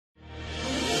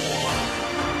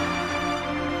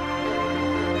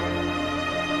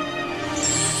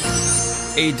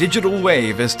A digital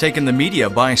wave has taken the media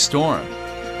by storm.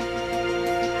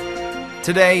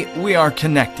 Today, we are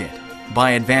connected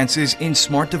by advances in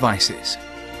smart devices.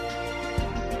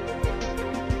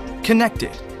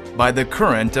 Connected by the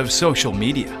current of social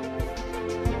media.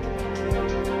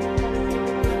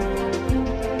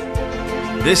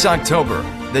 This October,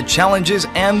 the challenges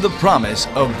and the promise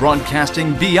of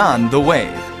broadcasting beyond the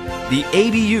wave. The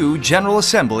ABU General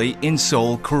Assembly in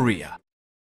Seoul, Korea.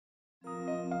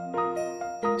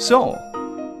 Seoul,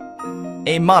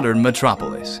 a modern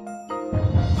metropolis,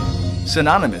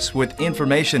 synonymous with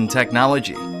information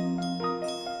technology,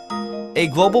 a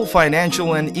global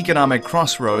financial and economic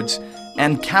crossroads,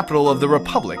 and capital of the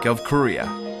Republic of Korea.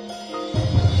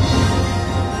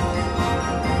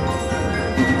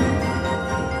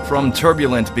 From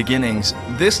turbulent beginnings,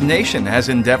 this nation has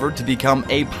endeavored to become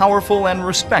a powerful and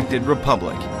respected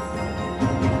republic.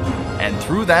 And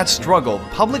through that struggle,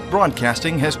 public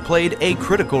broadcasting has played a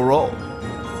critical role.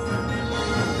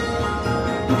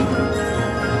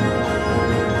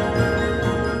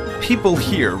 People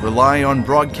here rely on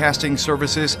broadcasting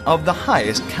services of the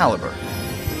highest caliber.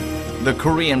 The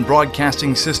Korean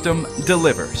broadcasting system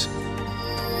delivers,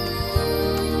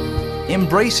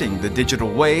 embracing the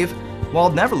digital wave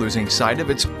while never losing sight of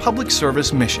its public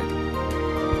service mission.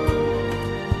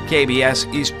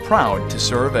 KBS is proud to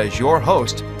serve as your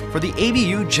host for the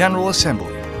ABU General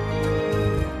Assembly.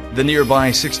 The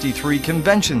nearby 63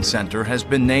 Convention Center has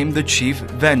been named the chief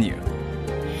venue,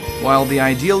 while the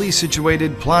ideally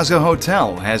situated Plaza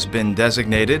Hotel has been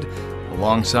designated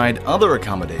alongside other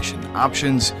accommodation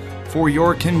options for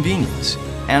your convenience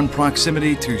and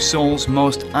proximity to Seoul's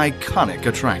most iconic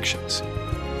attractions.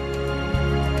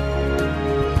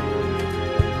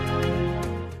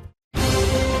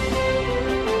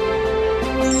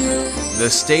 The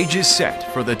stage is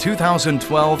set for the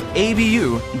 2012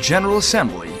 ABU General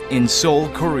Assembly in Seoul,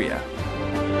 Korea,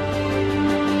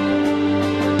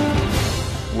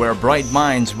 where bright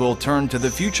minds will turn to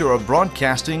the future of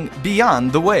broadcasting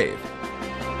beyond the wave,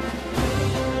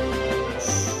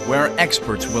 where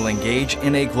experts will engage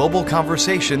in a global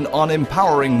conversation on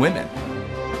empowering women,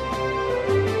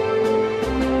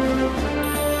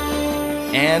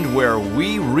 and where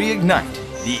we reignite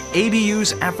the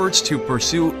ABU's efforts to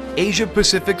pursue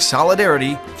Asia-Pacific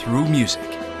solidarity through music.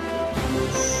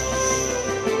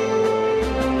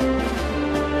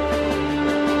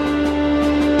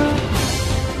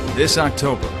 This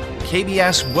October,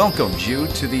 KBS welcomes you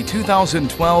to the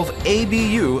 2012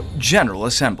 ABU General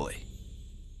Assembly.